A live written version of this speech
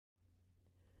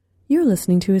You're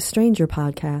listening to a Stranger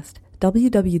podcast,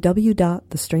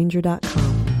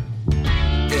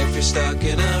 www.thestranger.com. If you're stuck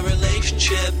in a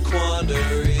relationship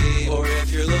quandary, or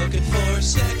if you're looking for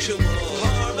sexual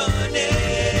harmony,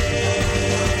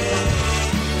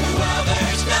 well,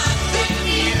 there's nothing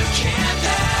you can't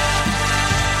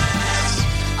ask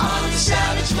on the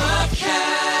Savage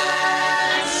Lovecast.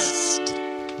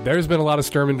 There's been a lot of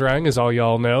Sturm and Drang, as all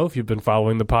y'all know, if you've been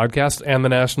following the podcast and the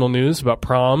national news, about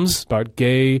proms, about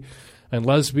gay and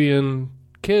lesbian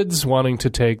kids wanting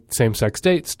to take same-sex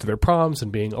dates to their proms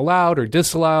and being allowed or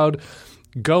disallowed,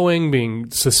 being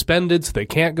suspended so they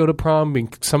can't go to prom,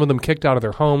 being some of them kicked out of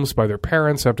their homes by their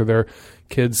parents after their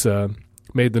kids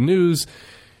made the news.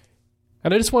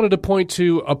 And I just wanted to point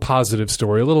to a positive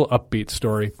story, a little upbeat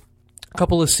story. A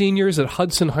couple of seniors at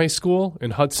Hudson High School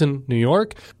in Hudson, New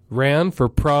York, ran for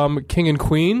prom king and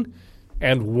queen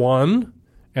and won,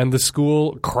 and the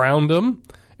school crowned them,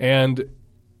 and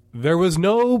there was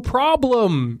no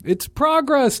problem. It's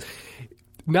progress.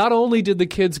 Not only did the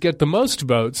kids get the most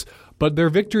votes, but their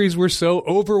victories were so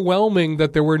overwhelming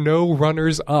that there were no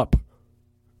runners-up.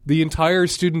 The entire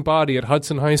student body at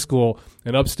Hudson High School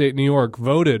in upstate New York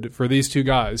voted for these two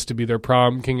guys to be their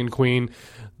prom king and queen.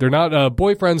 They're not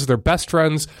boyfriends, they're best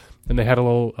friends, and they had a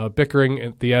little bickering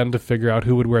at the end to figure out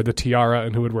who would wear the tiara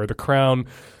and who would wear the crown.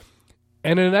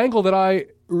 And in an angle that I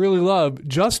really love,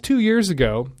 just 2 years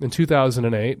ago, in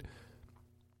 2008,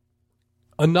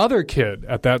 another kid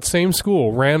at that same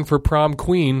school ran for prom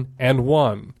queen and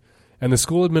won. And the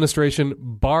school administration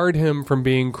barred him from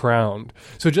being crowned.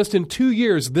 So just in 2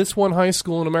 years, this one high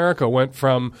school in America went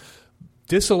from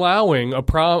disallowing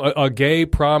a gay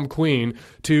prom queen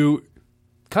to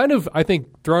kind of, I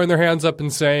think, throwing their hands up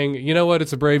and saying, you know what,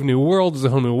 it's a brave new world, it's a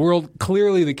whole new world.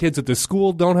 Clearly the kids at this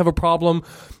school don't have a problem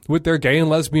with their gay and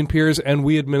lesbian peers, and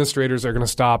we administrators are going to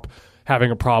stop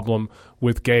having a problem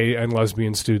with gay and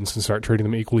lesbian students and start treating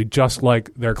them equally, just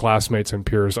like their classmates and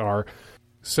peers are.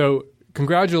 So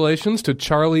congratulations to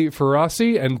Charlie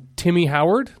Ferrasi and Timmy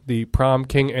Howard, the prom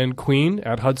king and queen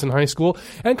at Hudson High School.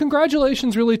 And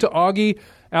congratulations really to Augie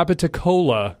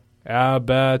Abitecola,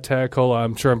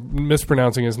 I'm sure I'm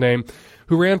mispronouncing his name,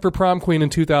 who ran for prom queen in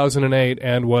 2008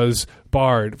 and was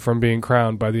barred from being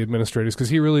crowned by the administrators because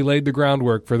he really laid the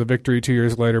groundwork for the victory 2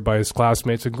 years later by his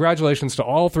classmates. So congratulations to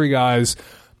all three guys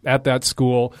at that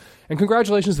school. And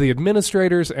congratulations to the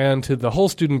administrators and to the whole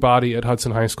student body at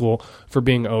Hudson High School for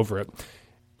being over it.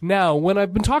 Now, when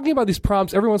I've been talking about these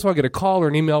proms, every once in a while I get a call or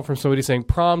an email from somebody saying,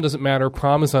 prom doesn't matter,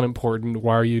 prom is unimportant,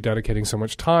 why are you dedicating so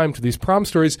much time to these prom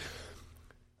stories?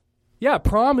 Yeah,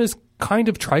 prom is kind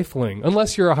of trifling,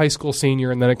 unless you're a high school senior,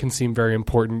 and then it can seem very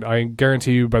important. I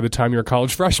guarantee you by the time you're a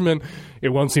college freshman, it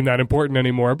won't seem that important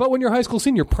anymore. But when you're a high school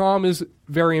senior, prom is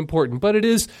very important. But it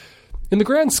is, in the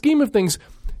grand scheme of things,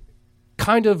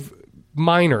 kind of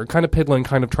minor, kind of piddling,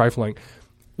 kind of trifling,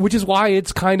 which is why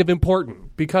it's kind of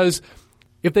important. Because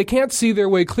if they can't see their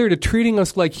way clear to treating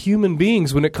us like human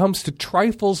beings when it comes to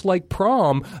trifles like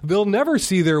prom, they'll never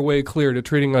see their way clear to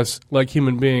treating us like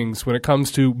human beings when it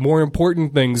comes to more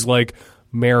important things like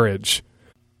marriage.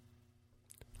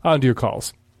 On to your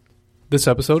calls. This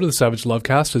episode of the Savage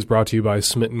Lovecast is brought to you by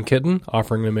Smitten Kitten,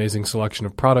 offering an amazing selection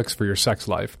of products for your sex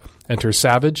life. Enter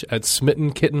SAVAGE at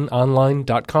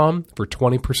SmittenKittenOnline.com for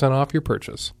 20% off your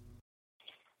purchase.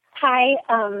 Hi,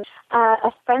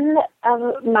 a friend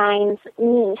of mine's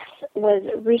niece was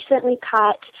recently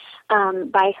caught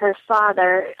by her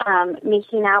father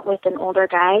making out with an older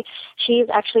guy. She's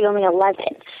actually only 11,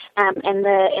 and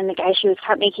the guy she was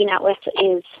caught making out with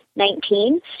is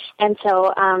 19. And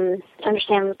so,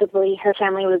 understandably, her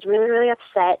family was really, really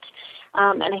upset.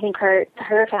 And I think her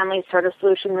family's sort of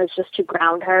solution was just to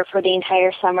ground her for the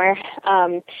entire summer.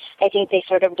 I think they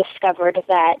sort of discovered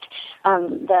that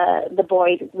the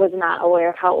boy was not aware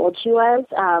of how old she was,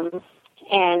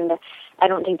 and I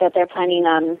don't think that they're planning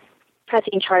on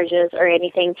pressing charges or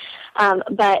anything.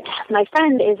 But my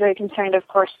friend is very concerned, of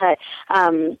course, that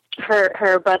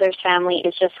her brother's family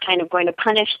is just kind of going to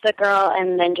punish the girl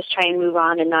and then just try and move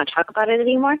on and not talk about it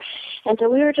anymore. And so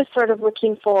we were just sort of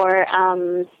looking for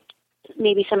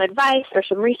maybe some advice or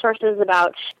some resources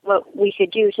about what we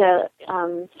could do to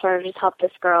sort of just help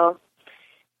this girl,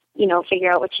 you know,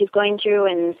 figure out what she's going through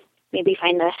and maybe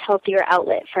find a healthier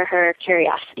outlet for her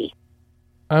curiosity.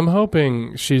 I'm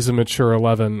hoping she's a mature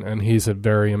 11 and he's a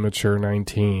very immature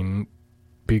 19,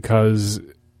 because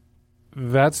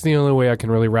that's the only way I can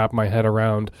really wrap my head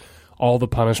around all the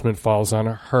punishment falls on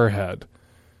her head.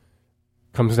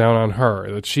 Comes down on her,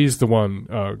 that she's the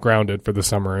one grounded for the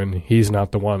summer and he's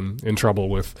not the one in trouble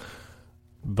with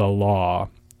the law.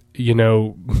 You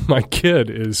know, my kid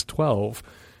is 12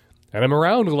 And I'm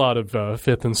around a lot of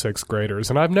 5th and 6th graders,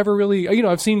 and I've never really,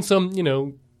 I've seen some,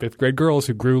 5th grade girls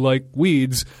who grew like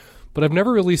weeds, but I've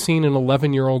never really seen an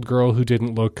 11-year-old girl who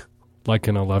didn't look like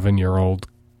an 11-year-old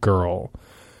girl.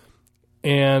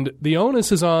 And the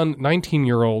onus is on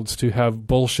 19-year-olds to have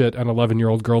bullshit and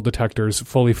 11-year-old girl detectors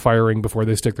fully firing before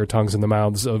they stick their tongues in the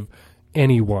mouths of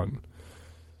anyone.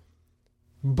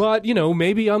 But,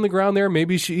 maybe on the ground there,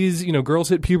 maybe she's, girls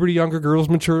hit puberty younger, girls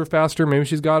mature faster, maybe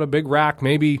she's got a big rack,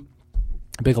 maybe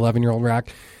a big 11-year-old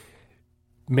rack.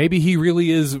 Maybe he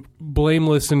really is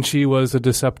blameless and she was a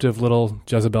deceptive little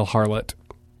Jezebel harlot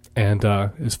and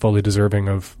is fully deserving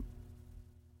of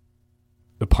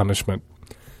the punishment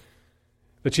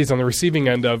that she's on the receiving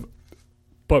end of,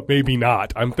 but maybe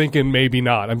not. I'm thinking maybe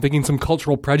not. I'm thinking some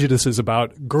cultural prejudices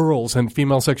about girls and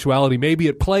female sexuality may be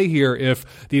at play here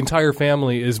if the entire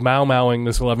family is mowing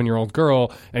this 11-year-old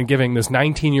girl and giving this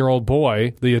 19-year-old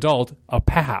boy, the adult, a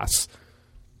pass.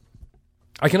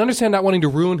 I can understand not wanting to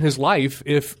ruin his life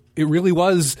if it really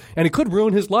was, and it could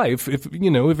ruin his life if it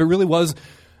really was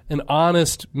an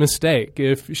honest mistake,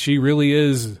 if she really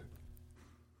is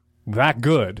that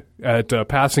good at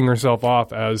passing herself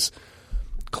off as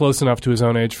close enough to his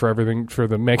own age for everything, for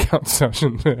the makeout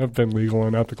session to have been legal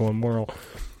and ethical and moral.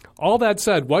 All that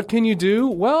said, what can you do?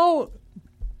 Well,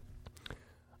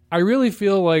 I really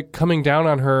feel like coming down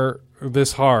on her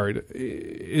this hard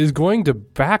is going to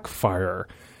backfire.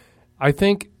 I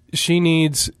think she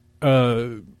needs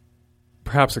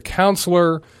perhaps a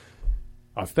counselor,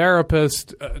 a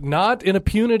therapist, not in a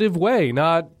punitive way,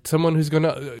 not someone who's going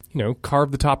to,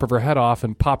 carve the top of her head off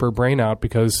and pop her brain out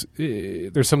because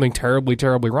there's something terribly,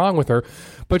 terribly wrong with her.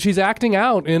 But she's acting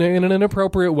out in an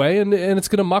inappropriate way, and it's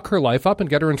going to muck her life up and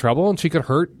get her in trouble, and she could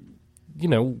hurt,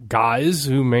 guys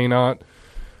who may not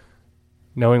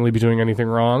knowingly be doing anything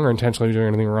wrong or intentionally be doing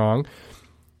anything wrong.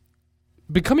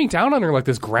 But coming down on her like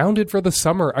this, grounded for the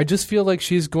summer, I just feel like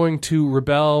she's going to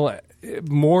rebel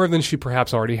more than she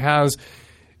perhaps already has.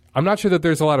 I'm not sure that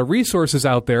there's a lot of resources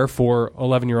out there for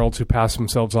 11-year-olds who pass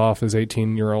themselves off as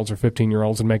 18-year-olds or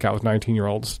 15-year-olds and make out with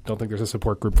 19-year-olds. Don't think there's a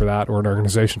support group for that or an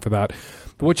organization for that.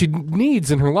 But what she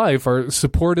needs in her life are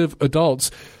supportive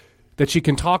adults that she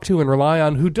can talk to and rely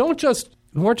on who aren't just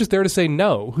there to say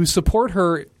no, who support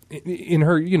her in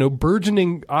her,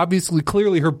 burgeoning, obviously,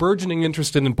 clearly her burgeoning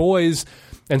interest in boys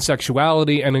and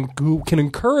sexuality, and who can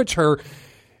encourage her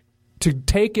to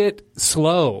take it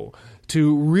slow,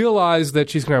 to realize that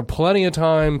she's going to have plenty of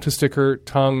time to stick her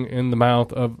tongue in the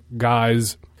mouth of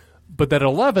guys, but that at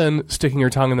 11, sticking her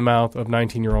tongue in the mouth of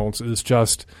 19-year-olds is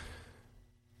just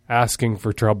asking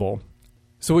for trouble.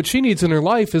 So what she needs in her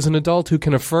life is an adult who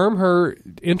can affirm her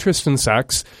interest in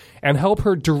sex and help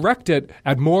her direct it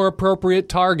at more appropriate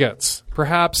targets,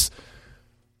 perhaps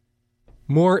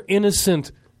more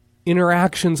innocent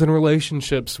interactions and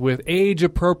relationships with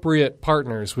age-appropriate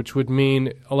partners, which would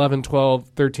mean 11,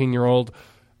 12, 13-year-old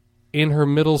in her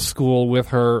middle school with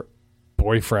her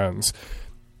boyfriends,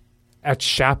 at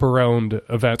chaperoned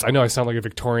events. I know I sound like a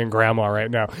Victorian grandma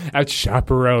right now. At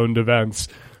chaperoned events.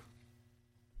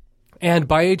 And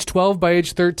by age 12, by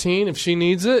age 13, if she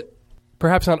needs it,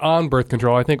 perhaps not on birth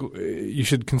control. I think you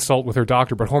should consult with her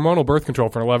doctor, but hormonal birth control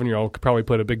for an 11-year-old could probably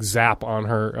put a big zap on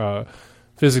her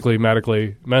physically,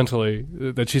 medically, mentally,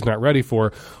 that she's not ready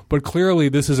for. But clearly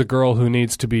this is a girl who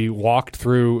needs to be walked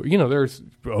through, there's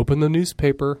open the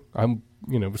newspaper. I'm,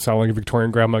 sound like a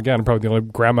Victorian grandma again. I'm probably the only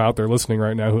grandma out there listening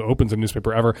right now who opens a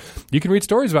newspaper ever. You can read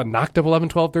stories about knocked up 11,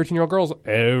 12, 13-year-old girls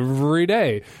every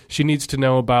day. She needs to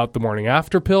know about the morning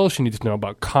after pill. She needs to know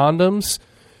about condoms.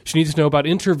 She needs to know about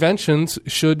interventions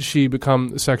should she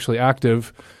become sexually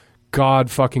active,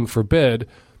 God fucking forbid,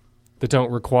 that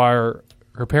don't require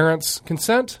her parents'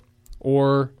 consent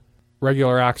or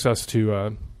regular access to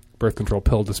a birth control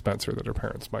pill dispenser that her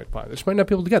parents might buy that she might not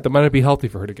be able to get, that might not be healthy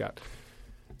for her to get.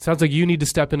 It sounds like you need to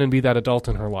step in and be that adult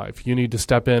in her life. You need to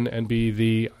step in and be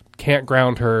the can't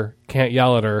ground her, can't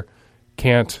yell at her,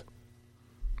 can't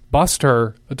bust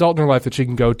her adult in her life that she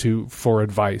can go to for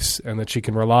advice and that she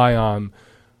can rely on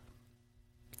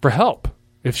for help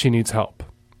if she needs help,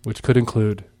 which could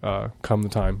include, come the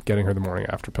time, getting her the morning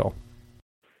after pill.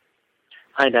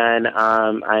 Hi, Dan.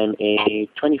 I'm a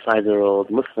 25-year-old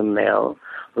Muslim male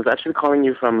who's actually calling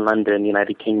you from London,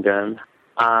 United Kingdom.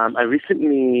 I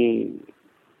recently,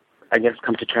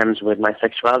 come to terms with my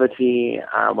sexuality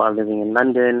while living in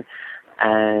London,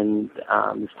 and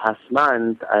this past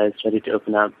month I was ready to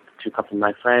open up to a couple of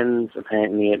my friends.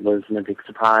 Apparently it was a big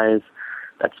surprise.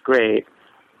 That's great.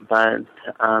 But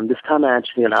this time I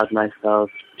actually allowed myself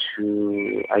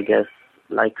to,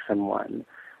 like someone.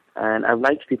 And I've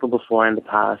liked people before in the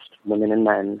past, women and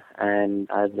men, and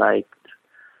I've liked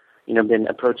been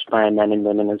approached by men and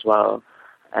women as well.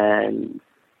 And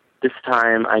this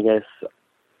time, I guess,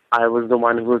 I was the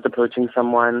one who was approaching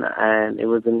someone, and it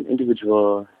was an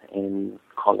individual in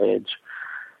college.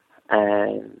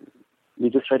 And we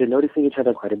just started noticing each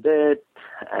other quite a bit,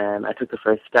 and I took the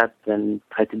first step and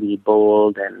tried to be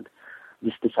bold and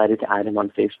just decided to add him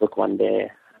on Facebook one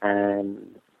day.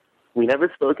 And we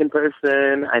never spoke in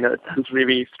person. I know it sounds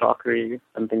really stalkery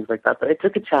and things like that, but I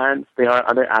took a chance. There are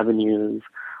other avenues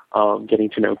of getting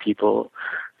to know people.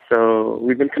 So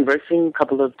we've been conversing a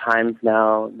couple of times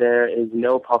now. There is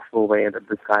no possible way that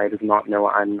this guy does not know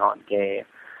I'm not gay.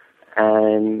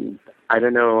 And I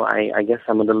don't know, I guess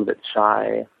I'm a little bit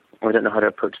shy. I don't know how to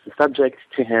approach the subject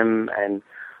to him and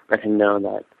let him know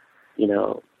that,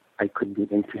 I could be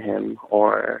into him,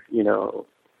 or,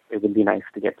 it would be nice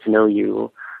to get to know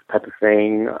you type of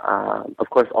thing. Of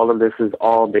course, all of this is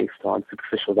all based on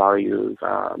superficial values.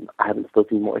 I haven't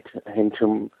spoken more to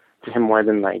him more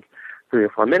than like 3 or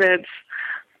 4 minutes,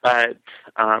 but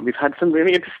we've had some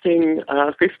really interesting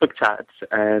Facebook chats,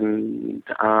 and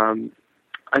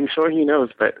I'm sure he knows,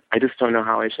 but I just don't know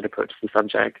how I should approach the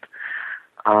subject.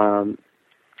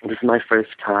 This is my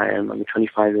first time. I'm a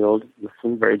 25-year-old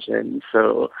Muslim virgin,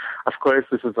 so of course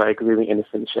this is like really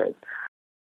innocent shit.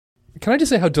 Can I just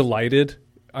say how delighted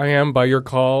I am by your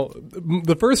call?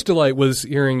 The first delight was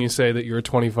hearing you say that you're a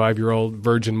 25-year-old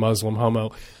virgin Muslim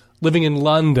homo living in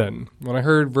London. When I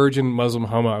heard virgin Muslim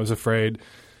homo, I was afraid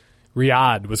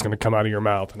Riyadh was going to come out of your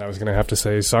mouth, and I was going to have to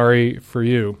say, sorry for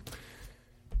you.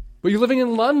 But you're living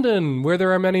in London, where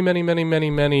there are many, many, many, many,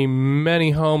 many,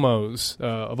 many homos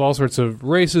of all sorts of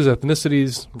races,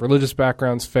 ethnicities, religious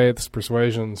backgrounds, faiths,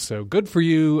 persuasions. So good for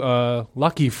you,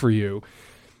 lucky for you.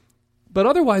 But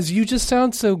otherwise, you just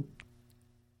sound so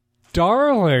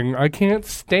darling. I can't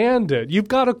stand it. You've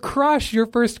got a crush, your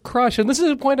first crush. And this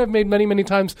is a point I've made many, many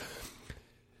times,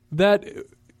 that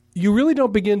you really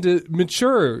don't begin to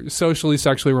mature socially,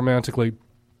 sexually, romantically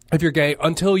if you're gay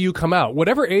until you come out.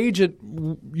 Whatever age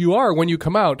you are when you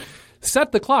come out,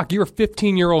 set the clock. You're a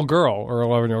 15-year-old girl or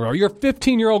 11-year-old girl. You're a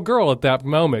 15-year-old girl at that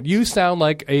moment. You sound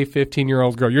like a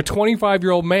 15-year-old girl. You're a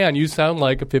 25-year-old man. You sound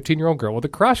like a 15-year-old girl with a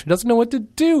crush who doesn't know what to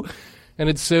do. And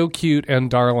it's so cute and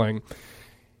darling.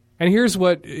 And here's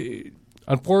what,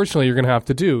 unfortunately, you're going to have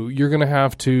to do. You're going to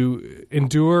have to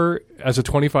endure, as a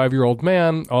 25-year-old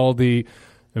man, all the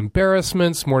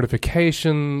embarrassments,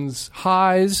 mortifications,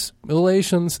 highs,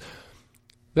 elations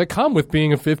that come with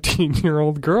being a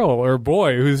 15-year-old girl or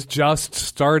boy who's just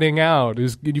starting out.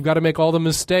 You've got to make all the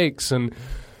mistakes and,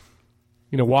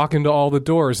 walk into all the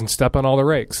doors and step on all the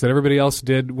rakes that everybody else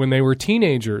did when they were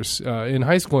teenagers in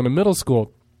high school and in middle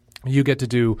school. You get to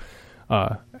do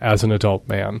as an adult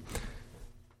man.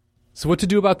 So what to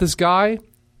do about this guy?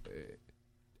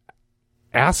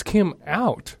 Ask him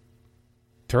out.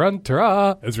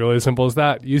 Ta-ra. It's really as simple as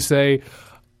that. You say,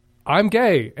 I'm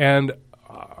gay, and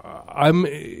I'm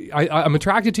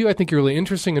attracted to you. I think you're really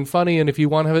interesting and funny, and if you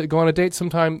want to go on a date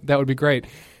sometime, that would be great.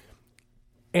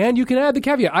 And you can add the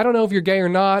caveat, I don't know if you're gay or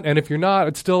not, and if you're not,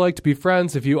 I'd still like to be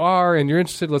friends. If you are and you're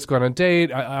interested, let's go on a date.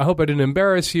 I hope I didn't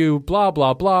embarrass you, blah,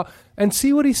 blah, blah, and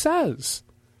see what he says.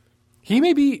 He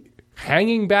may be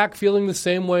hanging back feeling the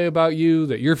same way about you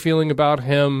that you're feeling about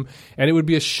him, and it would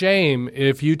be a shame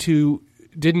if you two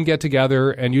didn't get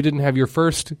together and you didn't have your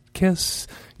first kiss,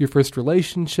 your first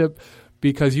relationship,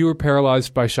 because you were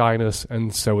paralyzed by shyness,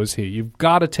 and so was he. You've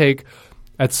got to take,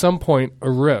 at some point,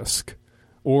 a risk,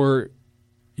 or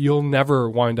you'll never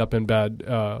wind up in bed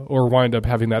or wind up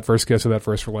having that first kiss or that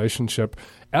first relationship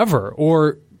ever.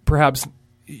 Or perhaps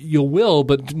you will,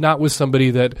 but not with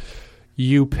somebody that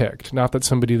you picked, not that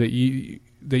somebody that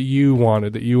you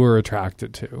wanted, that you were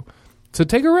attracted to. So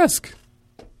take a risk.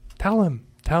 Tell him.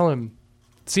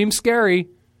 It seems scary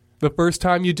the first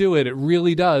time you do it. It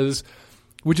really does,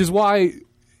 which is why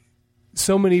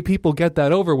so many people get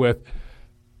that over with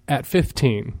at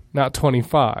 15, not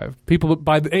 25. People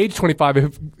by the age 25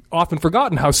 have often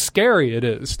forgotten how scary it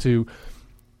is to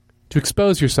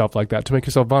expose yourself like that, to make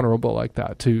yourself vulnerable like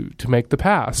that, to make the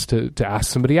pass, to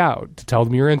ask somebody out, to tell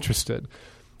them you're interested.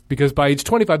 Because by age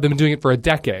 25, they've been doing it for a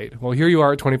decade. Well, here you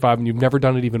are at 25, and you've never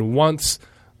done it even once.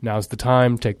 Now's the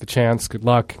time. Take the chance. Good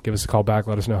luck. Give us a call back.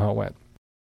 Let us know how it went.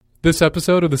 This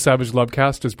episode of the Savage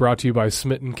Lovecast is brought to you by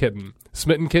Smitten Kitten.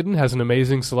 Smitten Kitten has an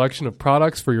amazing selection of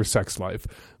products for your sex life.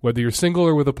 Whether you're single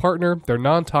or with a partner, their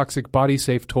non-toxic,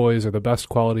 body-safe toys are the best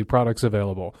quality products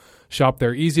available. Shop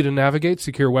their easy-to-navigate,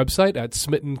 secure website at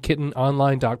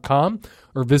smittenkittenonline.com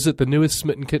or visit the newest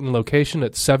Smitten Kitten location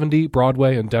at 70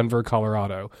 Broadway in Denver,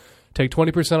 Colorado. Take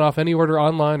 20% off any order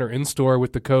online or in-store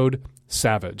with the code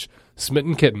SAVAGE.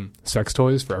 Smitten Kitten, sex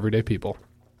toys for everyday people.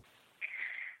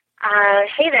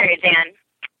 Hey there, Dan.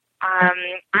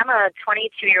 I'm a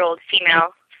 22-year-old female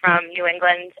from New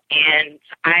England, and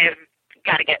I've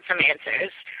got to get some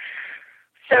answers.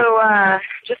 So,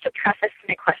 just to preface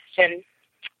my question,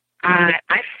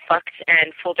 I fucked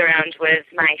and fooled around with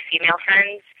my female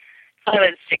friends since I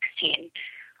was 16.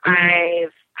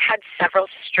 I've had several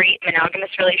straight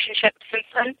monogamous relationships since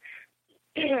then.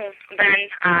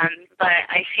 But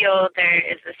I feel there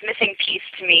is this missing piece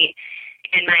to me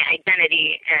in my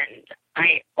identity, and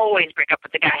I always break up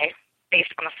with the guy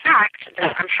based on the fact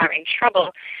that I'm having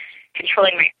trouble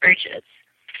controlling my urges.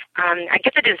 I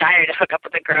get the desire to hook up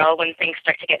with a girl when things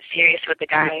start to get serious with the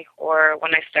guy or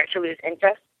when I start to lose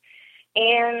interest.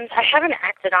 And I haven't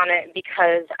acted on it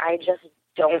because I just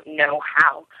don't know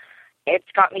how.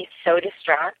 It's got me so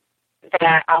distraught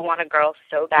that I want a girl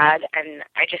so bad, and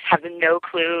I just have no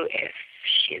clue if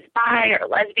she's bi or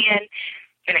lesbian.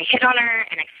 And I hit on her,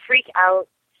 and I freak out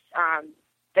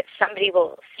that somebody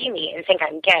will see me and think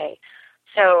I'm gay.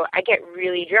 So I get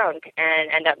really drunk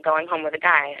and end up going home with a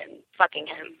guy and fucking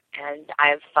him. And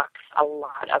I've fucked a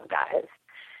lot of guys.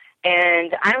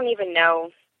 And I don't even know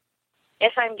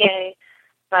if I'm gay,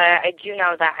 but I do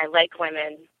know that I like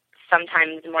women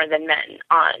sometimes more than men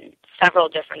on several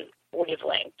different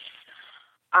wavelengths.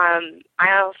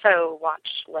 I also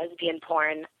watch lesbian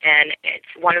porn, and it's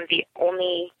one of the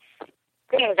only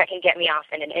things that can get me off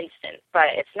in an instant, but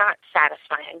it's not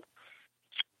satisfying.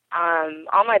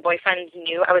 All my boyfriends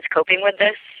knew I was coping with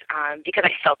this because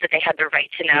I felt that they had the right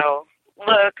to know,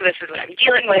 look, this is what I'm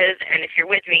dealing with, and if you're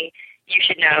with me, you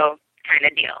should know, kind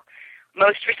of deal.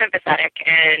 Most were sympathetic,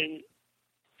 and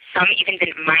some even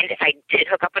didn't mind if I did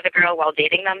hook up with a girl while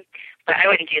dating them, but I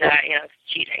wouldn't do that, it's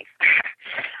cheating.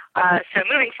 So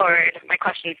moving forward, my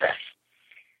question is this.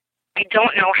 I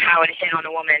don't know how to hit on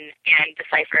a woman and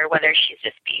decipher whether she's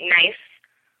just being nice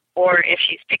or if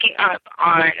she's picking up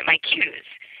on my cues.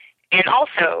 And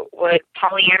also, would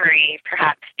polyamory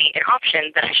perhaps be an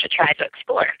option that I should try to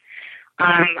explore?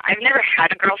 I've never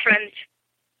had a girlfriend,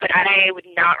 but I would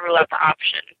not rule out the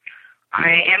option.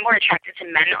 I am more attracted to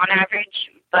men on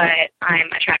average, but I'm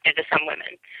attracted to some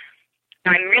women.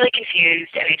 Now, I'm really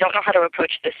confused, and I don't know how to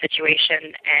approach this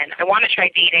situation, and I want to try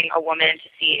dating a woman to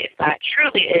see if that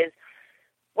truly is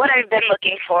what I've been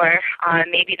looking for.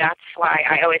 Maybe that's why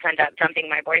I always end up dumping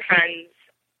my boyfriends.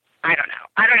 I don't know.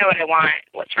 I don't know what I want,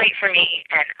 what's right for me,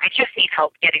 and I just need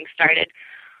help getting started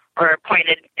or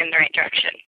pointed in the right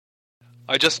direction.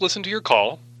 I just listened to your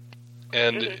call,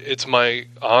 and it's my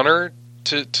honor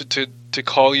to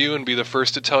call you and be the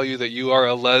first to tell you that you are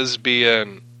a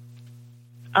lesbian.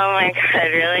 Oh my God,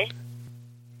 really?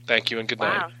 Thank you and good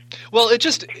night. Wow. Well, it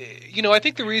just, I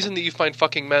think the reason that you find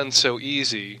fucking men so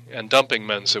easy and dumping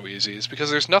men so easy is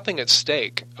because there's nothing at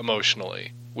stake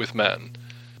emotionally with men.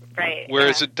 Right.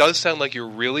 Whereas it does sound like you're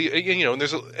really,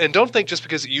 and don't think just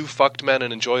because you fucked men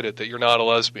and enjoyed it that you're not a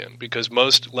lesbian, because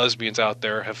most lesbians out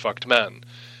there have fucked men.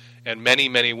 And many,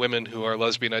 many women who are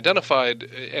lesbian identified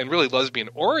and really lesbian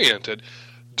oriented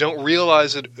don't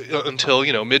realize it until,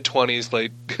 mid-20s,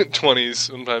 late 20s,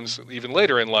 sometimes even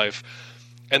later in life.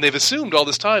 And they've assumed all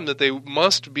this time that they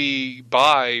must be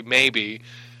bi, maybe,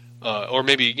 or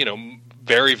maybe,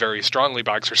 very, very strongly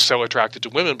bi because they're so attracted to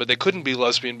women, but they couldn't be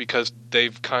lesbian because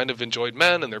they've kind of enjoyed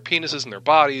men and their penises and their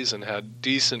bodies and had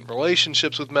decent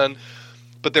relationships with men.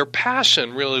 But their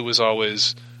passion really was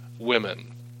always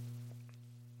women.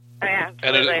 Oh, yeah,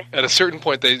 absolutely. And at a certain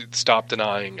point, they stopped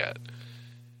denying it.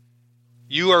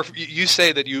 You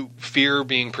say that you fear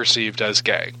being perceived as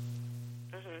gay.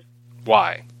 Mm-hmm.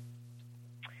 Why?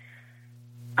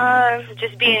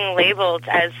 Just being labeled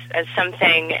as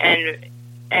something and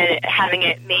having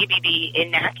it maybe be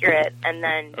inaccurate, and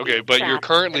then... Okay, but you're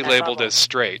currently labeled as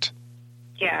straight.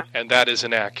 Yeah. And that is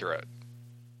inaccurate.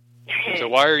 So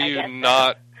why are you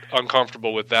not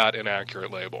uncomfortable with that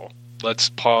inaccurate label? Let's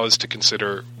pause to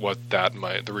consider what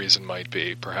the reason might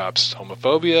be. Perhaps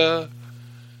homophobia,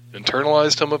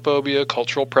 internalized homophobia,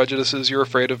 cultural prejudices you're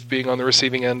afraid of being on the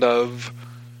receiving end of?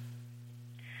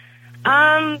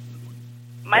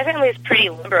 My family is pretty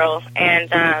liberal,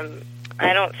 and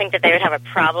I don't think that they would have a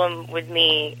problem with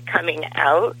me coming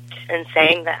out and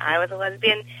saying that I was a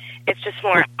lesbian. It's just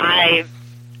more I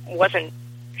wasn't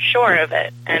sure of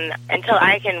it, and until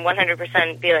I can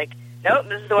 100% be like, nope,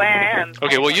 this is the way I am.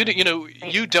 Okay, well,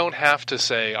 you don't have to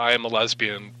say I am a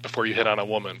lesbian before you hit on a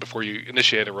woman, before you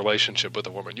initiate a relationship with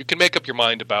a woman. You can make up your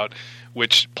mind about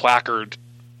which placard,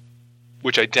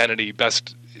 which identity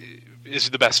is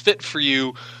the best fit for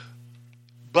you,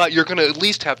 but you're going to at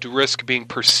least have to risk being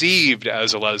perceived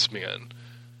as a lesbian.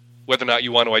 Whether or not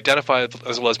you want to identify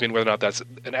as a lesbian, whether or not that's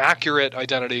an accurate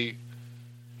identity,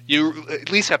 You at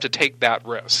least have to take that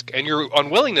risk. And your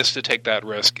unwillingness to take that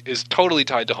risk is totally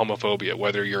tied to homophobia,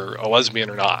 whether you're a lesbian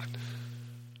or not.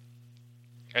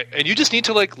 And you just need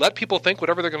to let people think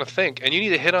whatever they're going to think, and you need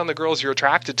to hit on the girls you're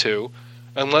attracted to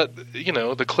and let,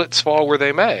 the clits fall where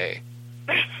they may.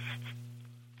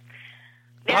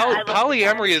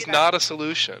 Polyamory is not a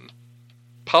solution.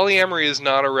 Polyamory is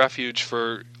not a refuge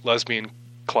for lesbian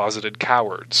closeted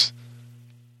cowards.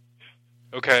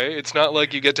 Okay? It's not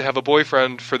like you get to have a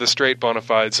boyfriend for the straight bona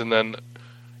fides and then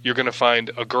you're going to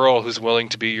find a girl who's willing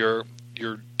to be your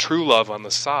true love on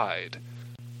the side.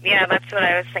 Yeah, that's what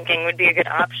I was thinking would be a good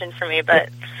option for me, but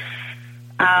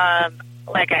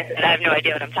like I said, I have no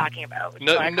idea what I'm talking about.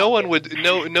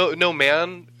 No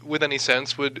man with any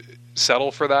sense would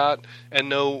settle for that, and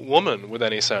no woman with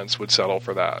any sense would settle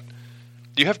for that.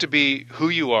 You have to be who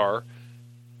you are,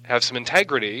 have some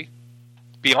integrity,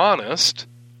 be honest,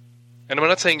 and I'm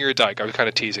not saying you're a dyke. I was kind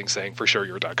of teasing, saying for sure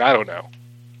you're a dyke. I don't know,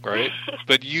 right?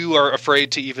 But you are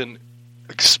afraid to even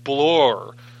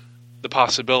explore the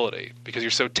possibility because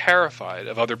you're so terrified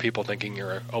of other people thinking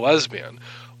you're a lesbian.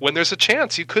 When there's a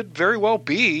chance you could very well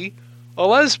be a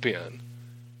lesbian.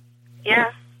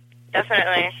 Yeah,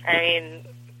 definitely. I mean,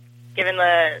 given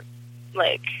the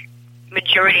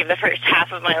majority of the first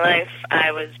half of my life,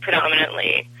 I was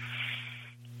predominantly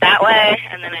that way,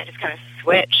 and then I just kind of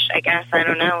switched, I guess. I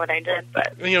don't know what I did,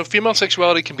 but... female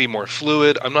sexuality can be more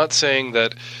fluid. I'm not saying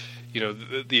that,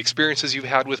 the experiences you've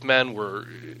had with men were,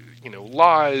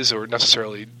 lies or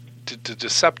necessarily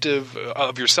deceptive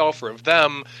of yourself or of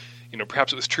them.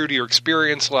 Perhaps it was true to your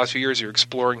experience the last few years. You're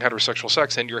exploring heterosexual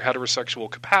sex and your heterosexual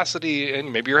capacity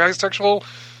and maybe your heterosexual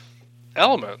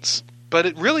elements. But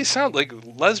it really sounds like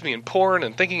lesbian porn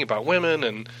and thinking about women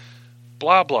and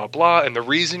blah, blah, blah. And the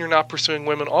reason you're not pursuing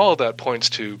women, all of that points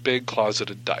to big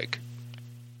closeted dyke.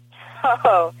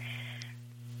 Oh,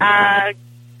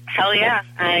 hell yeah.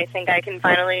 I think I can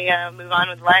finally move on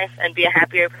with life and be a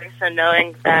happier person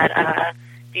knowing that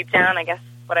deep down, I guess,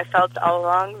 what I felt all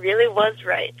along really was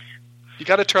right. You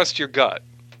got to trust your gut.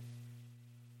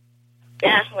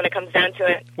 Yeah, when it comes down to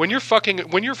it. When you're fucking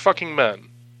men,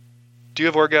 do you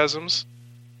have orgasms?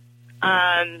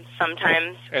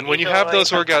 Sometimes. And when you have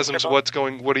those orgasms,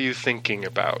 what are you thinking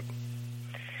about?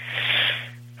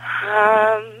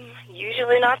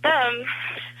 Usually not them.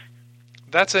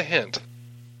 That's a hint.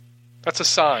 That's a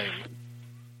sign.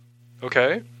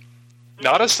 Okay?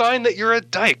 Not a sign that you're a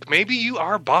dyke. Maybe you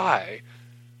are bi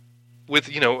with,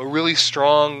 a really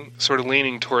strong sort of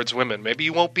leaning towards women. Maybe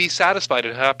you won't be satisfied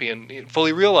and happy and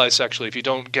fully realized sexually if you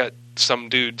don't get some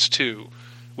dudes too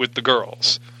with the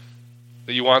girls.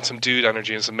 That you want some dude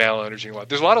energy and some male energy.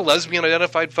 There's a lot of lesbian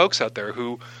identified folks out there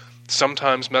who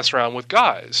sometimes mess around with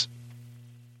guys.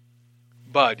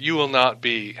 But you will not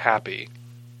be happy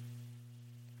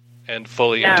and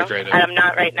fully integrated. I'm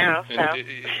not right now. So.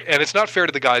 And it's not fair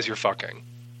to the guys you're fucking.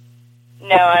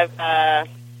 No,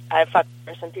 I've fucked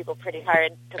for some people pretty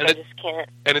hard because I just can't.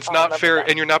 And it's not fair,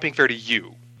 and you're not being fair to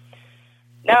you.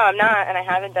 No, I'm not, and I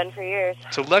haven't done for years.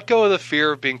 So let go of the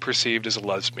fear of being perceived as a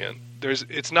lesbian.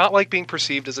 It's not like being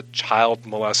perceived as a child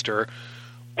molester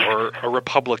or a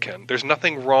Republican. There's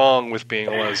nothing wrong with being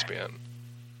a lesbian.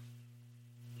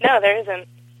 No, there isn't.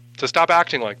 So stop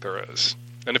acting like there is.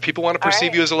 And if people want to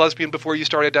perceive you as a lesbian before you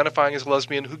start identifying as a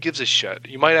lesbian, who gives a shit?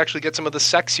 You might actually get some of the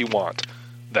sex you want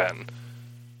then.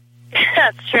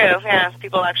 That's true, yeah. If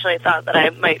people actually thought that I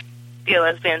might be a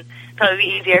lesbian, probably be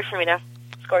easier for me to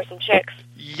score some chicks.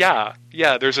 Yeah,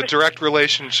 there's a direct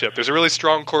relationship. There's a really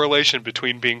strong correlation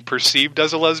between being perceived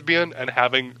as a lesbian and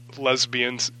having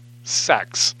lesbians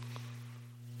sex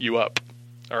you up.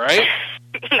 All right?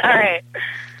 All right.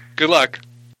 Good luck.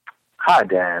 Hi,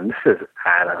 Dan. This is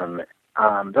Adam.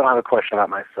 Don't have a question about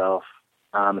myself.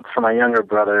 It's for my younger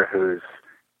brother who's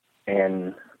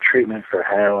in treatment for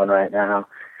heroin right now.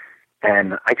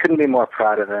 And I couldn't be more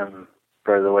proud of him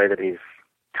for the way that he's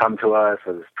come to us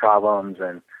with his problems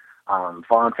and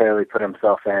voluntarily put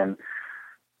himself in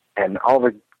and all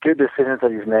the good decisions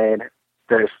that he's made.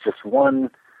 There's just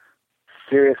one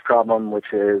serious problem,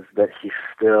 which is that he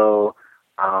still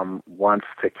wants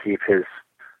to keep his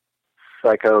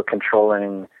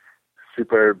psycho-controlling,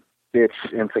 super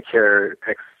bitch, insecure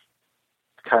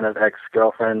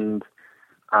ex-girlfriend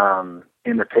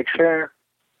in the picture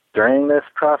during this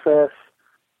process.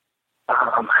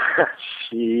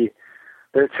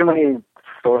 There's too many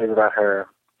stories about her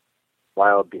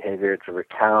wild behavior to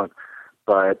recount,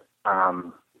 but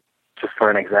just for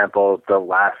an example, the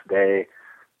last day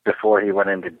before he went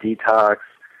into detox,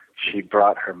 she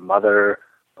brought her mother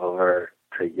over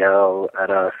to yell at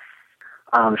us.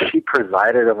 She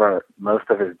presided over most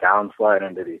of his downslide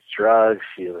into these drugs.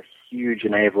 huge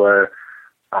enabler.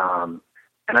 And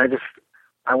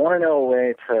I want to know a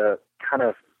way to kind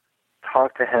of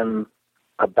talk to him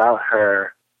about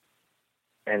her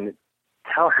and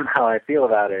tell him how I feel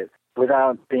about it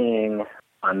without being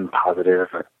unpositive.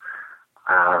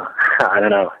 I don't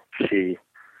know. She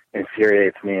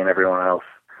infuriates me and everyone else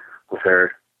with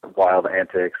her wild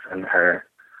antics and her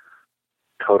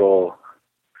total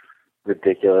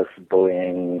ridiculous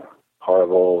bullying,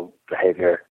 horrible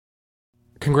behavior.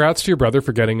 Congrats to your brother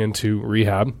for getting into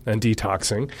rehab and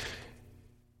detoxing.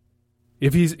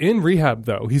 If he's in rehab,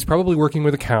 though, he's probably working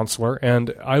with a counselor,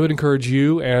 and I would encourage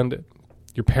you and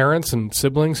your parents and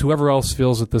siblings, whoever else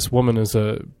feels that this woman is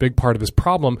a big part of his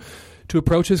problem, to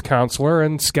approach his counselor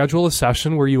and schedule a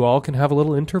session where you all can have a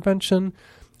little intervention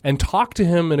and talk to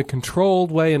him in a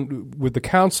controlled way, and with the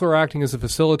counselor acting as a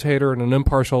facilitator and an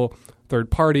impartial third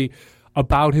party,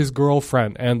 about his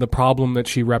girlfriend and the problem that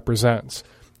she represents.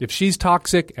 If she's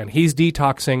toxic and he's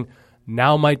detoxing,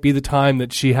 now might be the time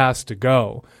that she has to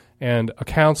go. And a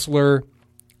counselor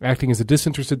acting as a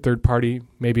disinterested third party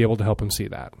may be able to help him see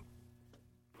that.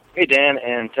 Hey, Dan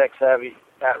and Tech Savvy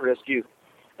at Rescue.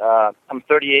 I'm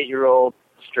a 38-year-old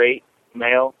straight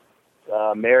male,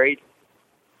 married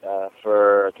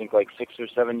for I think like 6 or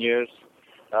 7 years.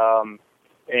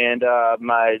 And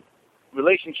my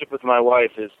relationship with my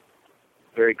wife is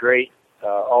very great.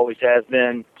 Always has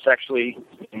been. Sexually,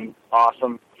 it's been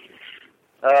awesome.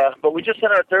 But we just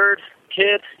had our third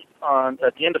kid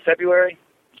at the end of February.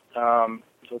 So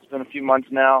it's been a few months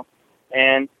now.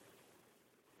 And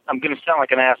I'm going to sound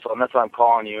like an asshole, and that's why I'm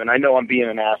calling you. And I know I'm being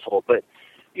an asshole, but,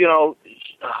 you know,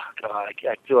 oh, God,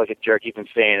 I feel like a jerk even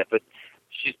saying it. But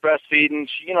she's breastfeeding.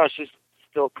 She's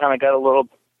still kind of got a little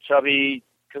chubby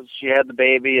because she had the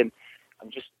baby, and I'm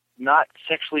just not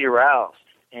sexually aroused.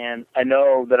 And I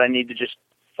know that I need to just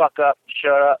fuck up,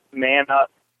 shut up, man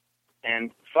up,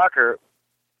 and fuck her.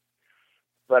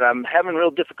 But I'm having a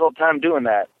real difficult time doing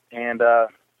that. And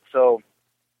so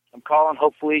I'm calling.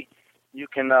 Hopefully you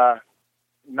can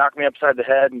knock me upside the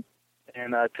head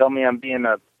and tell me I'm being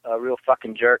a real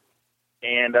fucking jerk.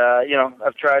 And,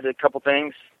 I've tried a couple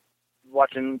things,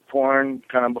 watching porn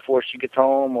kind of before she gets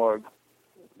home or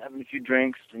having a few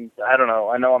drinks. And I don't know.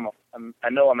 I know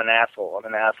I'm an asshole.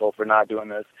 I'm an asshole for not doing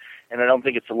this. And I don't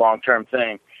think it's a long-term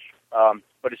thing.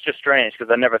 But it's just strange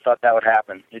because I never thought that would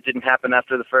happen. It didn't happen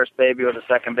after the first baby or the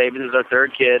second baby. This is our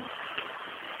third kid.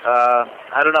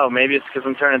 I don't know. Maybe it's because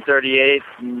I'm turning 38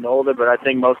 and older, but I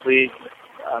think mostly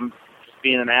I'm just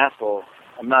being an asshole.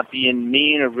 I'm not being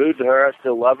mean or rude to her. I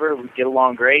still love her. We get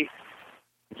along great.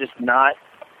 I'm just not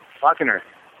fucking her.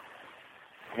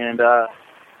 And,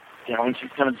 and she's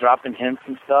kind of dropping hints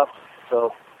and stuff.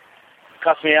 So,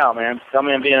 cuss me out, man. Tell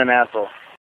me I'm being an asshole.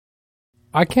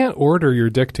 I can't order your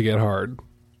dick to get hard.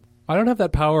 I don't have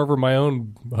that power over my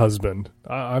own husband.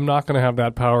 I'm not going to have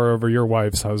that power over your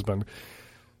wife's husband.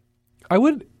 I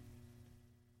would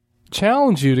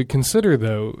challenge you to consider,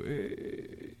 though,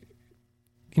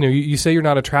 you say you're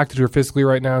not attracted to her physically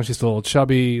right now. She's still a little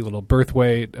chubby, a little birth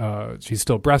weight. She's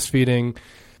still breastfeeding.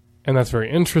 And that's very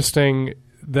interesting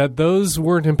that those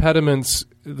weren't impediments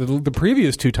the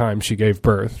previous 2 times she gave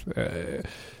birth.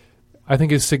 I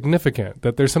think is significant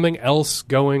that there's something else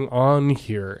going on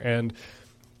here, and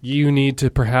you need to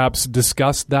perhaps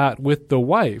discuss that with the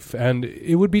wife. And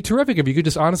it would be terrific if you could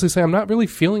just honestly say, I'm not really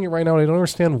feeling it right now, and I don't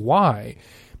understand why.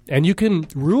 And you can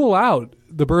rule out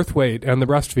the birth weight and the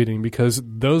breastfeeding because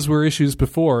those were issues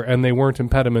before, and they weren't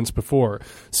impediments before.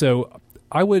 So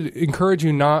I would encourage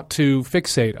you not to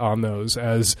fixate on those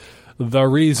as the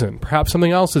reason. Perhaps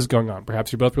something else is going on.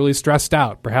 Perhaps you're both really stressed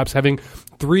out. Perhaps having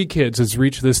 3 kids has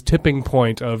reached this tipping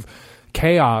point of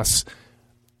chaos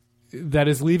that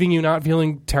is leaving you not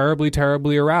feeling terribly,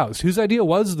 terribly aroused. Whose idea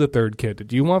was the third kid?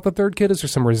 Did you want the third kid? Is there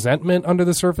some resentment under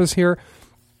the surface here?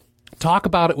 Talk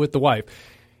about it with the wife.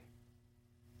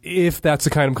 If that's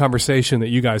the kind of conversation that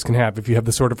you guys can have, if you have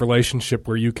the sort of relationship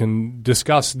where you can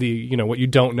discuss the, what you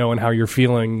don't know and how you're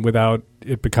feeling without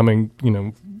it becoming,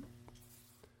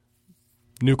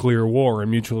 nuclear war and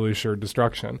mutually assured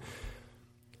destruction.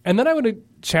 And then I would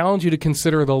challenge you to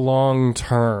consider the long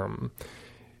term.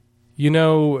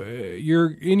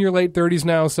 You're in your late 30s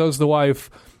now, so's the wife.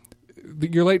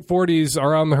 Your late 40s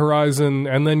are on the horizon,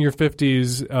 and then your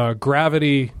 50s,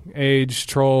 gravity, age,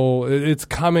 troll, it's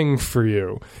coming for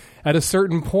you. At a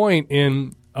certain point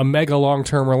in a mega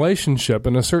long-term relationship,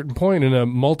 and a certain point in a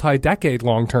multi-decade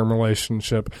long-term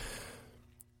relationship,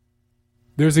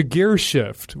 there's a gear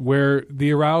shift where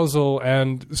the arousal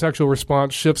and sexual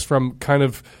response shifts from kind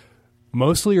of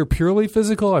mostly or purely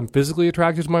physical, I'm physically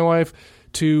attracted to my wife,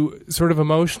 to sort of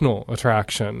emotional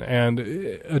attraction and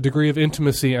a degree of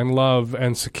intimacy and love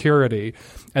and security.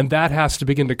 And that has to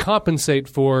begin to compensate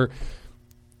for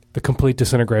the complete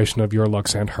disintegration of your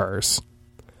looks and hers.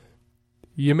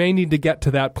 You may need to get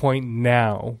to that point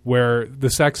now where the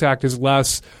sex act is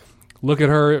less, look at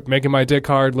her, making my dick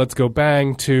hard, let's go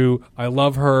bang, to I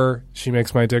love her, she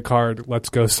makes my dick hard, let's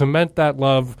go cement that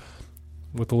love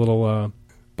with a little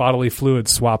bodily fluid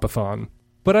swap-a-thon.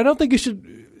 But I don't think you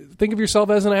should think of yourself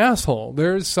as an asshole.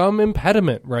 There's some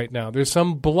impediment right now. There's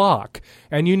some block,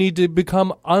 and you need to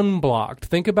become unblocked.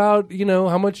 Think about,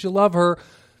 how much you love her.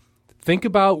 Think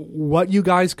about what you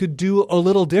guys could do a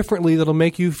little differently that'll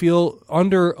make you feel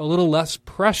under a little less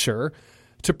pressure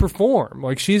to perform.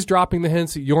 Like, she's dropping the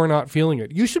hints that you're not feeling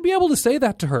it. You should be able to say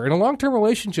that to her. In a long-term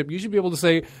relationship, you should be able to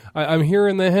say, I'm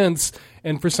hearing the hints,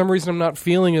 and for some reason I'm not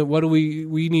feeling it. What do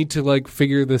we need to,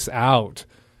 figure this out?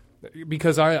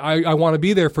 Because I want to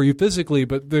be there for you physically,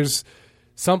 but there's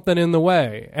something in the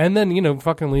way. And then,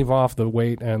 fucking leave off the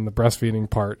weight and the breastfeeding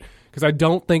part, because I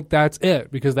don't think that's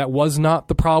it, because that was not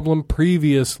the problem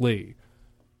previously.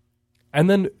 And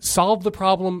then solve the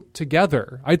problem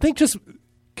together. I think just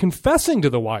confessing to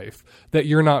the wife that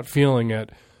you're not feeling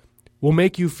it will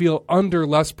make you feel under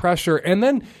less pressure, and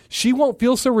then she won't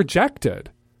feel so rejected.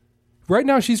 Right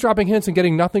now, she's dropping hints and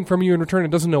getting nothing from you in return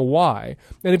and doesn't know why.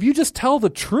 And if you just tell the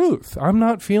truth, I'm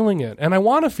not feeling it, and I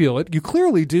want to feel it, you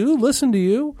clearly do, listen to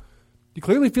you. You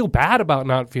clearly feel bad about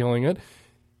not feeling it.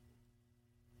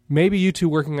 Maybe you two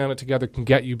working on it together can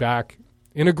get you back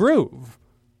in a groove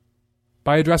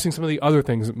by addressing some of the other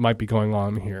things that might be going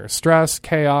on here. Stress,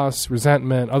 chaos,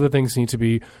 resentment, other things need to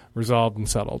be resolved and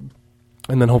settled.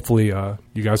 And then hopefully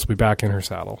you guys will be back in her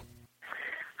saddle.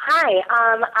 Hi,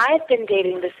 I've been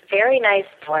dating this very nice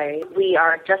boy. We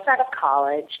are just out of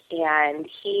college, and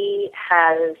he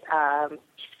has,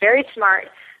 he's very smart,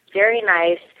 very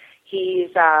nice. He's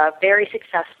very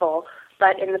successful,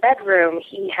 but in the bedroom,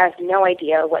 he has no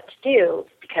idea what to do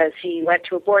because he went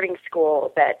to a boarding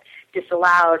school that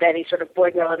disallowed any sort of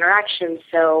boy-girl interaction,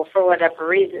 so for whatever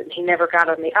reason, he never got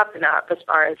on the up and up as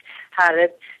far as how to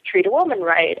treat a woman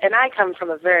right. And I come from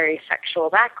a very sexual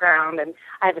background, and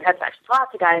I haven't had sex with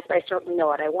lots of guys, but I certainly know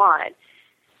what I want.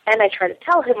 And I try to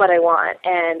tell him what I want,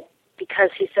 and because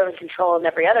he's so in control in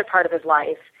every other part of his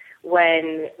life,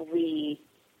 when we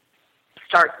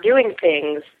start doing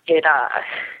things, it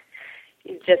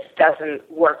just doesn't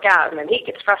work out. And then he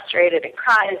gets frustrated and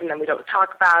cries, and then we don't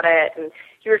talk about it, and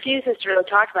he refuses to really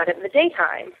talk about it in the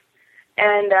daytime.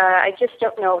 And I just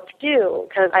don't know what to do,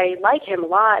 because I like him a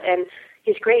lot, and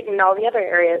he's great in all the other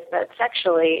areas, but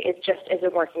sexually it just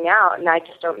isn't working out, and I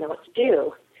just don't know what to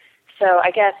do. So I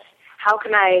guess, how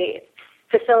can I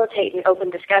facilitate an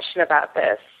open discussion about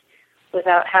this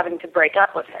without having to break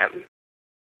up with him?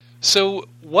 So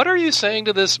what are you saying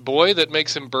to this boy that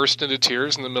makes him burst into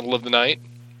tears in the middle of the night?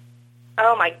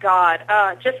 Oh, my God.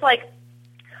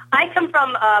 I come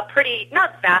from a pretty,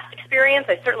 not vast experience.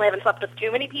 I certainly haven't slept with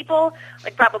too many people.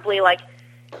 Probably I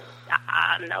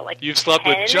don't know, You've slept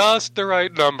 10. with just the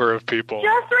right number of people.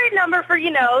 Just the right number for,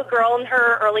 a girl in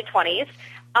her early 20s.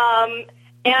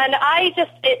 And I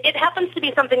just, it happens to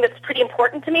be something that's pretty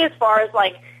important to me as far as,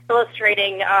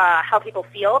 illustrating how people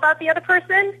feel about the other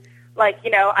person.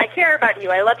 I care about you,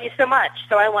 I love you so much,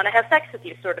 so I want to have sex with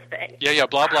you, sort of thing. Yeah,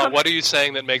 blah, blah. What are you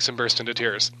saying that makes him burst into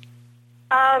tears?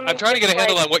 I'm trying to get a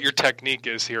handle on what your technique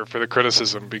is here for the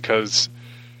criticism, because,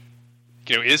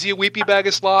 is he a weepy bag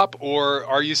of slop, or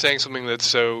are you saying something that's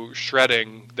so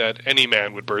shredding that any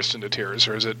man would burst into tears,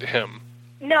 or is it him?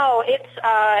 No,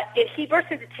 he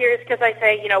bursts into tears because I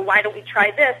say, why don't we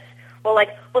try this? Well,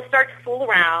 we'll start to fool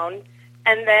around,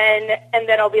 and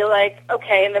then I'll be like,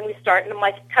 okay, and then we start, and I'm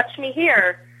like, touch me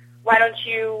here. Why don't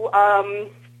you,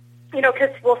 because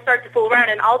we'll start to fool around,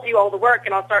 and I'll do all the work,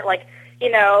 and I'll start,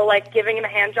 giving him a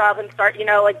hand job and start,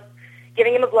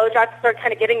 giving him a blowjob to start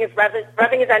kind of getting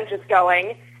revving his engines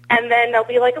going, and then I'll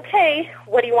be like, okay,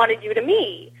 what do you want to do to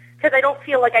me? Because I don't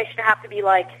feel like I should have to be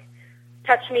like,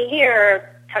 touch me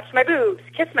here, touch my boobs,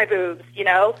 kiss my boobs,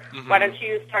 Mm-hmm. Why don't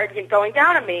you start going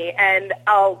down on me? And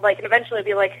I'll, and eventually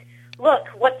be like, look,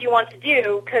 what do you want to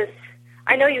do? Because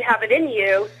I know you have it in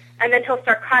you. And then he'll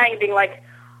start crying and being like,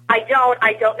 I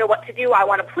don't know what to do. I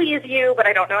want to please you, but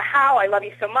I don't know how. I love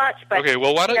you so much. But okay,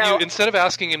 well, why don't you, instead of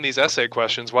asking him these essay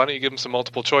questions, why don't you give him some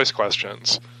multiple choice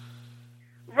questions?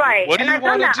 Right. What do you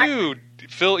want to do?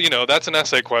 Phil, that's an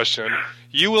essay question.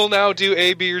 You will now do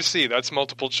A, B, or C. That's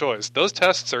multiple choice. Those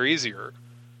tests are easier.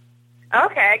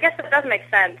 Okay, I guess it does make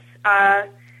sense.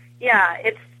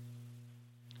 It's...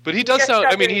 But he does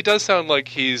sound, he does sound like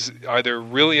he's either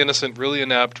really innocent, really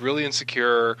inept, really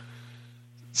insecure,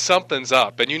 something's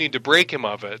up, and you need to break him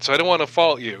of it. So I don't want to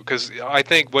fault you, because I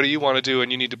think what do you want to do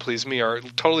and you need to please me are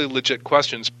totally legit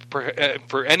questions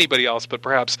for anybody else, but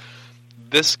perhaps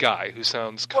this guy who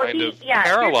sounds kind of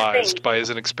paralyzed by his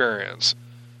inexperience.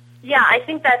 Yeah, I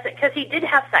think that's it, because he did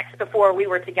have sex before we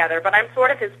were together, but I'm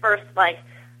sort of his first, like,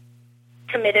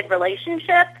 committed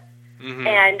relationship. Mm-hmm.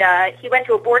 And he went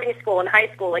to a boarding school in high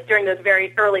school, like, during those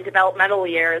very early developmental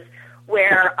years,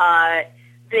 where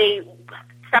they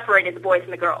separated the boys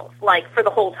and the girls, like, for the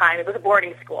whole time. It was a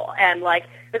boarding school, and, like,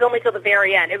 it was only till the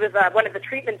very end. It was one of the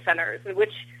treatment centers, in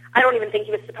which I don't even think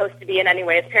he was supposed to be in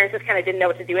anyway. His parents just kind of didn't know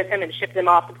what to do with him and shipped him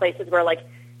off to places where, like,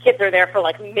 kids are there for,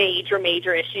 like,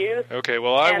 major issues. Okay,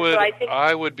 well,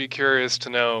 I would be curious to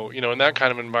know, in that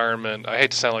kind of environment, I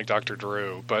hate to sound like Dr.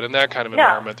 Drew, but in that kind of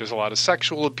environment, there's a lot of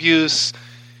sexual abuse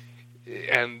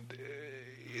and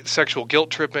sexual guilt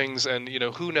trippings, and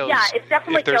who knows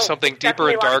if there's something deeper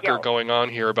and darker going on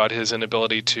here about his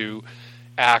inability to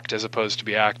act as opposed to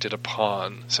be acted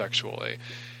upon sexually.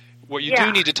 What you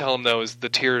do need to tell him, though, is the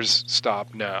tears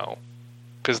stop now,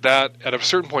 because that at a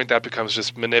certain point that becomes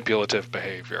just manipulative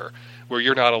behavior, where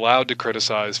you're not allowed to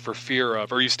criticize for fear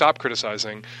of, or you stop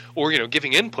criticizing, or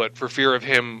giving input for fear of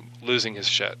him losing his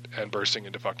shit and bursting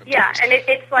into fucking tears. Yeah, and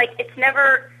it's like it's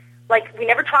never. Like, we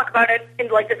never talk about it, and,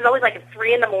 like, this is always, like, at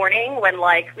 3 a.m. when,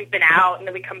 like, we've been out, and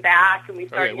then we come back, and we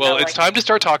start, okay, well, it's time to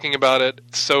start talking about it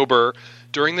sober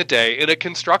during the day in a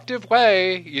constructive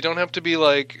way. You don't have to be,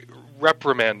 like,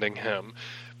 reprimanding him.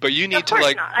 But you need to,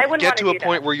 like, get to a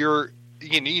point where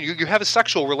you have a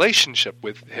sexual relationship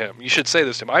with him. You should say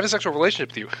this to him. I have a sexual relationship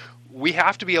with you. We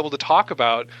have to be able to talk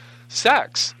about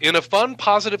sex in a fun,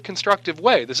 positive, constructive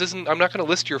way. I'm not going to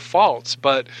list your faults,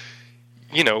 but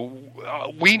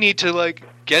we need to, like,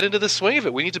 get into the swing of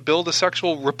it. We need to build a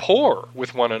sexual rapport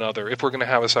with one another if we're going to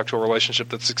have a sexual relationship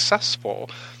that's successful.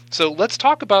 So let's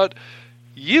talk about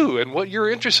you and what you're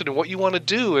interested in, what you want to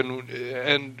do,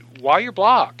 and why you're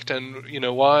blocked, and,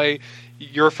 why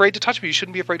you're afraid to touch me. You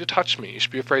shouldn't be afraid to touch me. You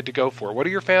should be afraid to go for it. What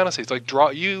are your fantasies? Like,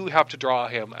 you have to draw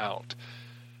him out.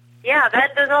 Yeah,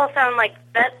 that does all sound like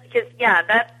that, because,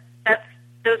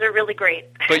 those are really great.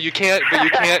 But you can't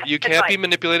be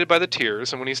manipulated by the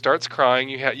tears. And when he starts crying,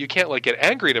 you can't, like, get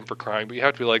angry at him for crying. But you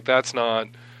have to be like, that's not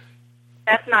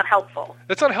helpful.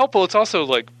 That's not helpful. It's also,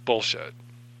 like, bullshit.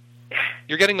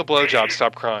 You're getting a blowjob.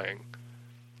 Stop crying.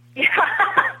 Yeah.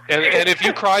 And if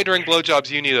you cry during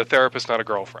blowjobs, you need a therapist, not a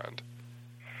girlfriend.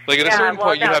 Like, at a certain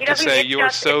point, you have to say you are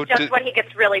so... It's just when he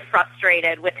gets really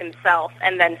frustrated with himself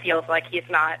and then feels like he's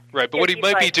not... Right, but what he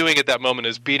might be doing at that moment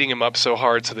is beating him up so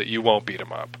hard so that you won't beat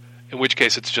him up, in which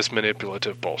case it's just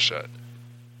manipulative bullshit.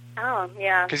 Oh,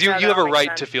 yeah. Because you have a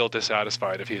right to feel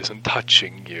dissatisfied if he isn't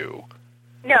touching you.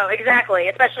 No, exactly,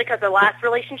 especially because the last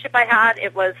relationship I had,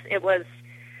 it was...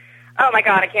 Oh, my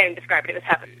God, I can't even describe it. It was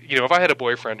heaven. If I had a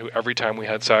boyfriend who every time we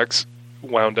had sex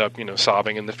wound up,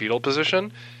 sobbing in the fetal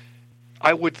position...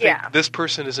 I would think this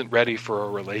person isn't ready for a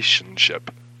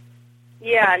relationship.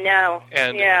 Yeah, no.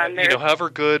 And, however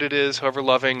good it is, however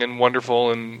loving and wonderful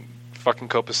and fucking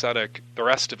copacetic the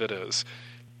rest of it is,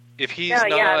 if he's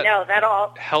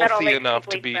not healthy enough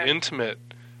to be intimate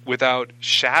without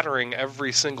shattering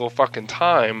every single fucking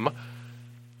time,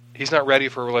 he's not ready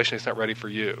for a relationship, he's not ready for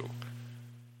you.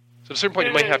 So at a certain point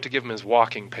you might have to give him his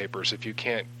walking papers if we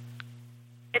can't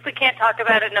talk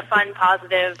about it in a fun,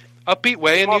 positive... upbeat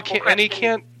way, and he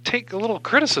can't take a little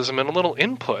criticism and a little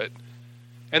input.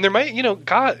 And there might,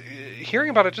 God, hearing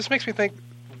about it just makes me think,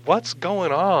 what's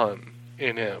going on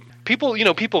in him?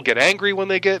 People get angry when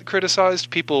they get criticized.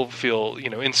 People feel,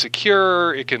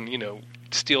 insecure. It can,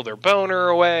 steal their boner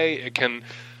away. It can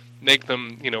make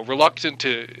them, reluctant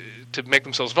to make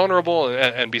themselves vulnerable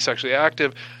and be sexually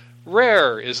active.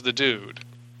 Rare is the dude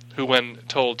who, when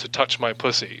told to touch my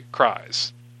pussy,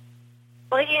 cries.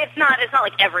 Well, it's not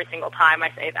like every single time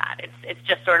I say that. It's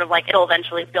just sort of like it'll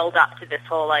eventually build up to this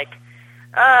whole like,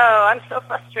 oh, I'm so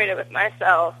frustrated with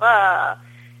myself,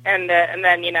 and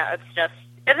then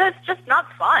it's just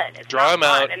not fun. It's draw him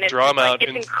out.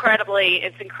 It's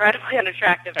incredibly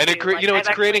unattractive. And it's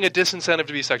creating a disincentive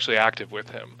to be sexually active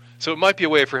with him. So it might be a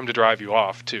way for him to drive you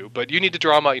off too. But you need to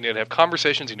draw him out. You need to have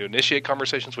conversations. You need to initiate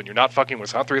conversations when you're not fucking. When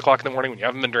it's not 3 o'clock in the morning. When you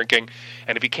haven't been drinking.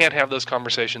 And if he can't have those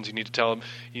conversations, you need to tell him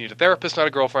you need a therapist, not a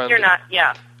girlfriend. You're not.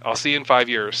 Yeah. I'll see you in 5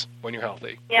 years when you're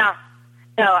healthy. Yeah.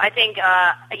 No, I think,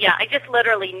 I just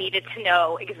literally needed to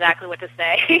know exactly what to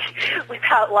say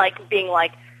without like being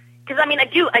like. Because,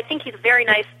 I think he's very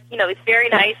nice, he's very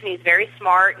nice and he's very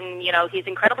smart and, he's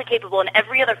incredibly capable in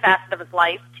every other facet of his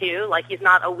life, too. Like, he's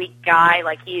not a weak guy.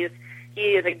 Like, he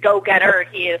is a go-getter.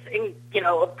 He is,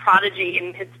 a prodigy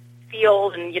in his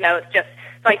field and, it's just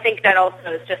So I think that also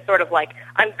is just sort of like,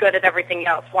 I'm good at everything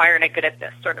else. Why aren't I good at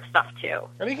this sort of stuff too?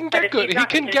 And he can get good. He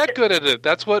can get good at it.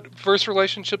 That's what first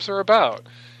relationships are about.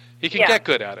 He can get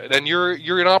good at it, and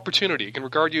you're an opportunity. He can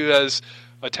regard you as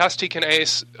a test he can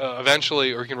ace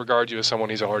eventually, or he can regard you as someone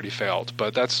he's already failed.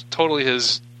 But that's totally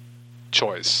his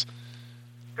choice.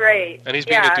 Great. And he's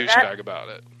being a douchebag about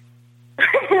it.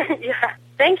 Yeah.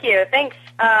 Thank you. Thanks.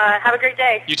 Have a great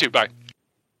day. You too. Bye.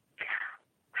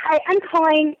 Hi, I'm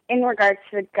calling in regards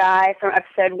to the guy from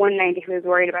episode 190 who was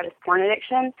worried about his porn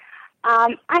addiction.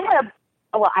 I had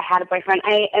a boyfriend.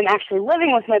 I am actually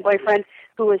living with my boyfriend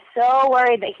who was so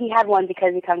worried that he had one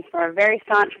because he comes from a very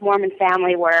staunch Mormon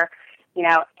family where, you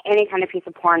know, any kind of piece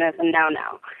of porn is a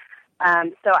no-no.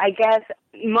 So I guess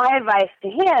my advice to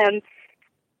him,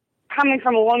 coming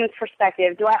from a woman's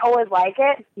perspective, do I always like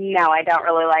it? No, I don't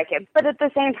really like it. But at the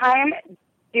same time,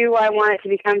 do I want it to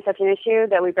become such an issue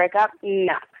that we break up?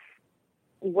 No.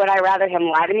 Would I rather him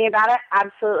lie to me about it?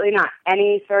 Absolutely not.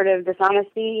 Any sort of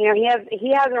dishonesty, you know, he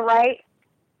has a right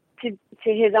to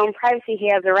his own privacy. He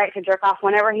has a right to jerk off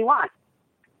whenever he wants.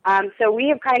 So we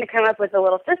have kind of come up with a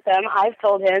little system. I've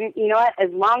told him, you know what,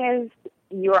 as long as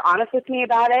you're honest with me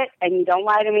about it and you don't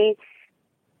lie to me,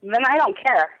 then I don't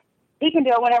care. He can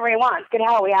do it whenever he wants. Good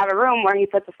hell, we have a room where he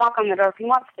puts a sock on the door if he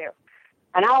wants to.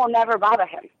 And I will never bother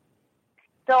him.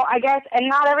 So I guess, and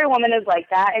not every woman is like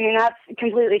that. I mean, that's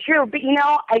completely true. But, you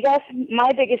know, I guess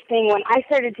my biggest thing when I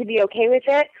started to be okay with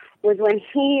it was when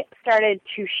he started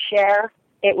to share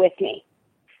it with me.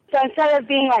 So instead of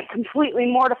being, like, completely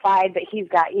mortified that he's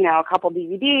got, you know, a couple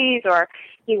DVDs or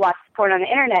he watched porn on the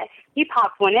internet, he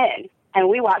popped one in, and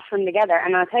we watched them together.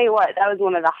 And I'll tell you what, that was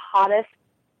one of the hottest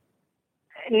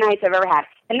nights I've ever had.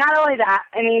 And not only that,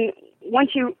 I mean,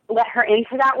 once you let her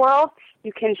into that world,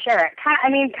 you can share it. Kind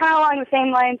of along the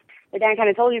same lines that Dan kind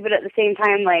of told you, but at the same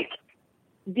time, like,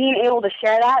 being able to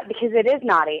share that, because it is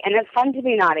naughty, and it's fun to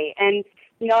be naughty. And,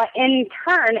 you know, in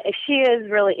turn, if she is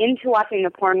really into watching the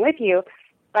porn with you,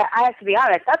 but I have to be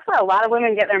honest, that's where a lot of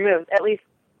women get their moves, at least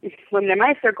women in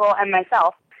my circle and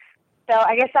myself. So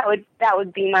I guess that would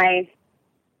be my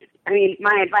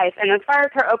advice. And as far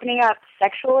as her opening up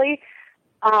sexually,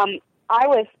 I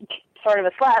was sort of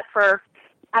a slut for,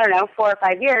 4 or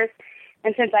 5 years.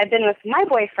 And since I've been with my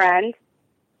boyfriend,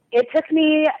 it took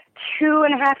me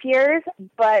 2.5 years,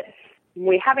 but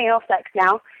we have anal sex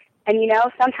now. And, you know,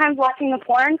 sometimes watching the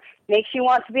porn makes you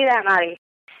want to be that naughty.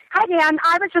 Hi, Dan.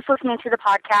 I was just listening to the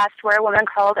podcast where a woman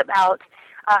called about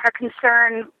her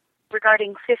concern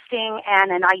regarding fisting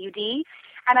and an IUD.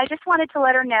 And I just wanted to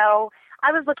let her know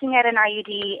I was looking at an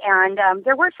IUD, and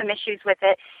there were some issues with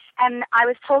it. And I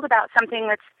was told about something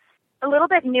that's a little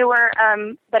bit newer,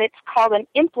 but it's called an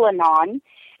Implanon,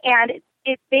 and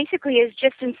it basically is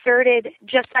just inserted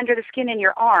just under the skin in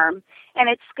your arm, and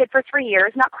it's good for 3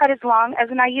 years, not quite as long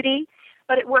as an IUD,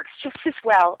 but it works just as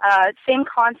well. Same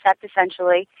concept,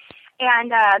 essentially.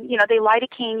 And, you know, they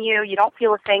lidocaine you, you don't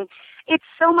feel a thing. It's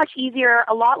so much easier,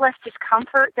 a lot less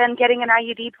discomfort than getting an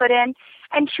IUD put in,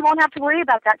 and she won't have to worry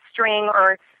about that string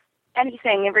or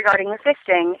anything regarding the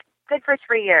fisting. Good for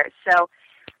 3 years, so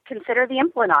consider the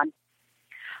Implanon.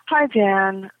 Hi,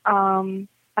 Dan.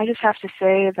 I just have to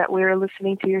say that we were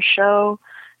listening to your show,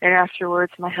 and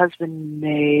afterwards my husband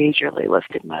majorly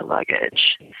lifted my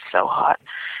luggage. He's so hot.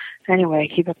 Anyway,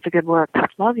 keep up the good work.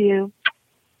 Love you.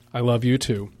 I love you,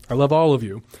 too. I love all of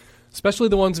you, especially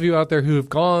the ones of you out there who have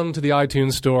gone to the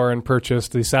iTunes store and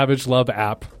purchased the Savage Love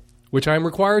app, which I'm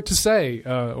required to say,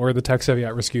 or the tech-savvy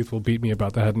at-risk youth will beat me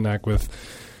about the head and neck with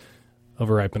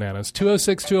overripe bananas.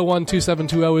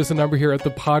 206-201-2720 is the number here at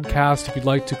the podcast. If you'd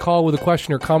like to call with a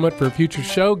question or comment for a future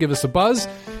show, give us a buzz.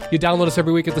 You download us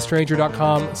every week at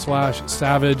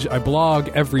thestranger.com/savage. I blog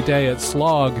every day at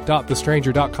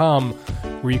slog.thestranger.com,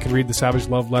 where you can read the Savage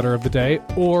Love Letter of the Day,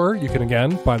 or you can,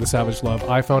 again, buy the Savage Love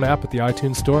iPhone app at the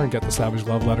iTunes Store and get the Savage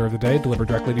Love Letter of the Day delivered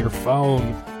directly to your phone.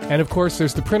 And, of course,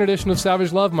 there's the print edition of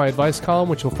Savage Love, my advice column,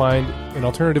 which you'll find in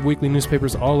alternative weekly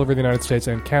newspapers all over the United States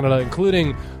and Canada,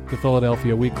 including the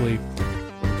Philadelphia Weekly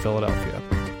in Philadelphia.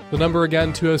 The number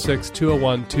again,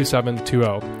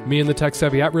 206-201-2720. Me and the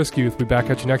tech-savvy at-risk youth will be back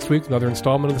at you next week with another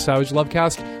installment of the Savage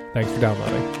Lovecast. Thanks for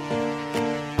downloading.